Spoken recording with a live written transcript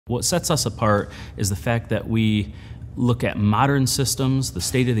What sets us apart is the fact that we look at modern systems, the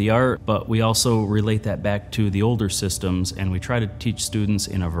state of the art, but we also relate that back to the older systems, and we try to teach students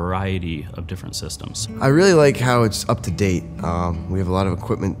in a variety of different systems. I really like how it's up to date. We have a lot of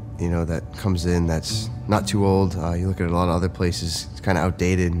equipment, that comes in that's not too old. You look at a lot of other places, it's kind of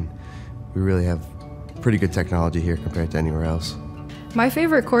outdated, and we really have pretty good technology here compared to anywhere else. My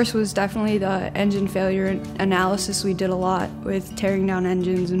favorite course was definitely the engine failure analysis. We did a lot with tearing down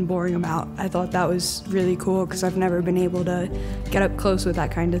engines and boring them out. I thought that was really cool because I've never been able to get up close with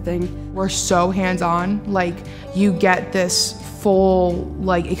that kind of thing. We're so hands-on, you get this full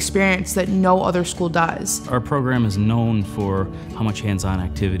experience that no other school does. Our program is known for how much hands-on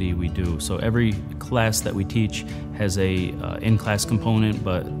activity we do. So every class that we teach has a in-class component,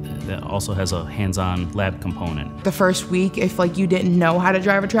 but that also has a hands-on lab component. The first week, if you didn't know how to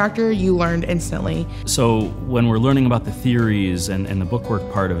drive a tractor, you learned instantly. So when we're learning about the theories and the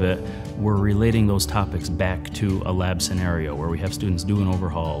bookwork part of it, we're relating those topics back to a lab scenario where we have students do an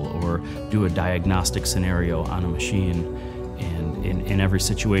overhaul or do a diagnostic scenario on a machine. And in every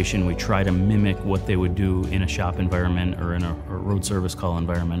situation, we try to mimic what they would do in a shop environment or in a road service call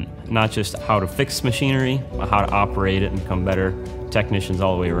environment. Not just how to fix machinery, but how to operate it and become better technicians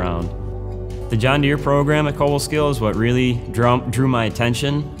all the way around. The John Deere program at Cobleskill is what really drew my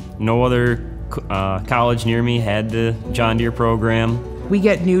attention. No other college near me had the John Deere program. We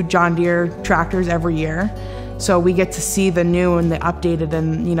get new John Deere tractors every year. So we get to see the new and the updated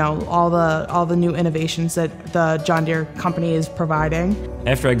and all the new innovations that the John Deere company is providing.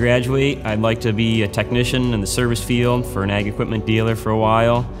 After I graduate, I'd like to be a technician in the service field for an ag equipment dealer for a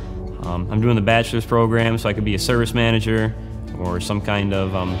while. I'm doing the bachelor's program so I could be a service manager or some kind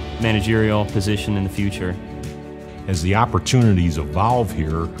of managerial position in the future. As the opportunities evolve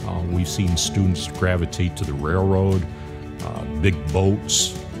here, we've seen students gravitate to the railroad, big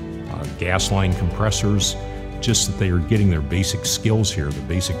boats, gas line compressors, just that they are getting their basic skills here, the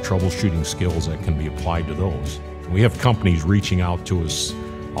basic troubleshooting skills that can be applied to those. We have companies reaching out to us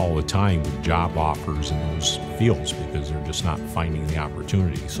all the time with job offers in those fields because they're just not finding the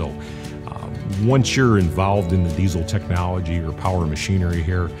opportunity. So once you're involved in the diesel technology or power machinery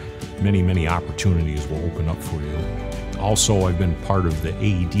here, many opportunities will open up for you. Also, I've been part of the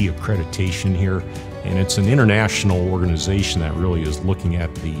AED accreditation here, and it's an international organization that really is looking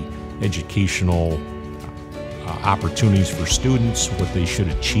at the educational opportunities for students, what they should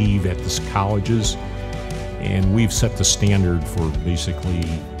achieve at these colleges, and we've set the standard for basically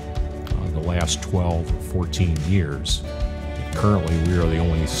the last 12 or 14 years. And currently, we are the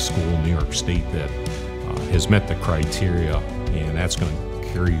only school in New York State that has met the criteria, and that's going to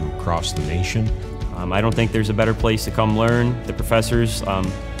carry you across the nation. I don't think there's a better place to come learn. The professors,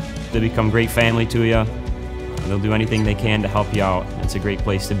 they become great family to you. They'll do anything they can to help you out. It's a great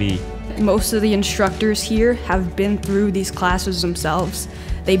place to be. Most of the instructors here have been through these classes themselves.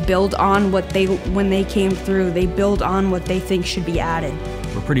 They build on when they came through, they build on what they think should be added.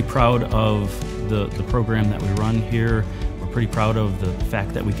 We're pretty proud of the program that we run here. We're pretty proud of the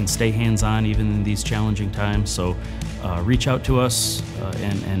fact that we can stay hands-on even in these challenging times. So reach out to us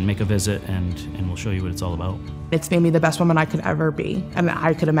and make a visit, and we'll show you what it's all about. It's made me the best woman I could ever be, and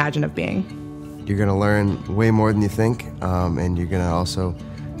I could imagine of being. You're going to learn way more than you think, and you're going to also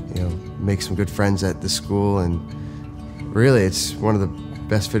make some good friends at the school, and really it's one of the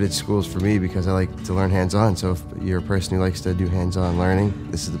best fitted schools for me because I like to learn hands-on. So if you're a person who likes to do hands-on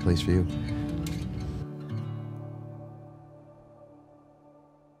learning, this is the place for you.